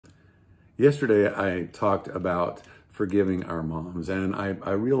Yesterday, I talked about forgiving our moms, and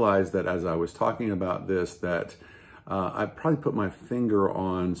I realized that as I was talking about this, that I probably put my finger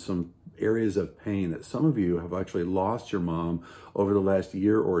on some areas of pain that some of you have actually lost your mom over the last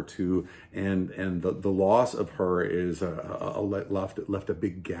year or two, and the loss of her is left a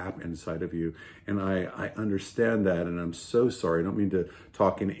big gap inside of you. And I understand that, and I'm so sorry. I don't mean to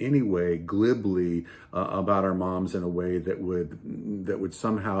talk in any way glibly about our moms in a way that would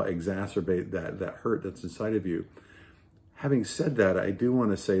somehow exacerbate that hurt that's inside of you. Having said that, I do want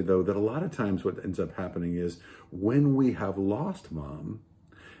to say, though, that a lot of times what ends up happening is when we have lost mom,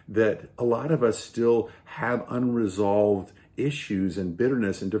 that a lot of us still have unresolved issues and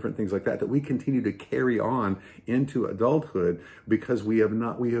bitterness and different things like that we continue to carry on into adulthood because we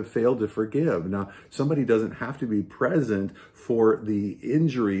have failed to forgive. Now, somebody doesn't have to be present for the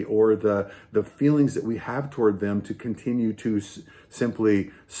injury or the feelings that we have toward them to continue to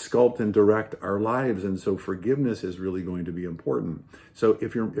simply sculpt and direct our lives. And so forgiveness is really going to be important. So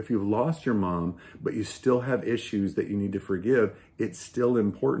if you've lost your mom, but you still have issues that you need to forgive, it's still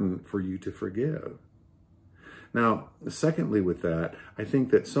important for you to forgive. Now, secondly, with that, I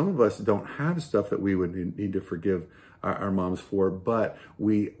think that some of us don't have stuff that we would need to forgive our moms for, but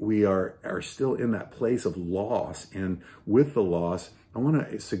we are still in that place of loss. And with the loss, I want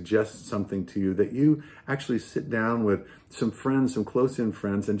to suggest something to you, that you actually sit down with some friends, some close-in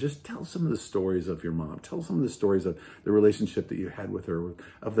friends, and just tell some of the stories of your mom. Tell some of the stories of the relationship that you had with her,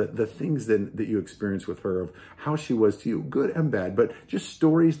 of the things that you experienced with her, of how she was to you, good and bad, but just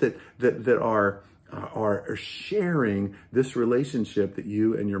stories that are sharing this relationship that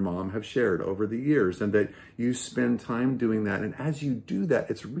you and your mom have shared over the years, and that you spend time doing that. And as you do that,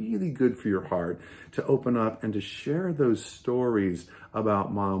 it's really good for your heart to open up and to share those stories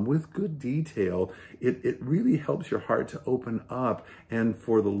about mom with good detail. It really helps your heart to open up and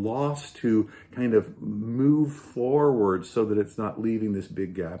for the loss to kind of move forward so that it's not leaving this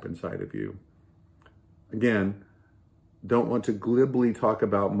big gap inside of you. Again, don't want to glibly talk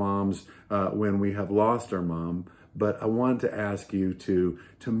about moms when we have lost our mom, but I want to ask you to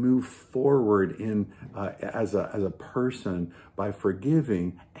move forward in as a person by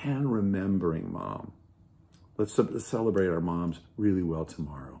forgiving and remembering mom. Let's celebrate our moms really well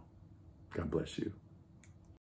tomorrow. God bless you.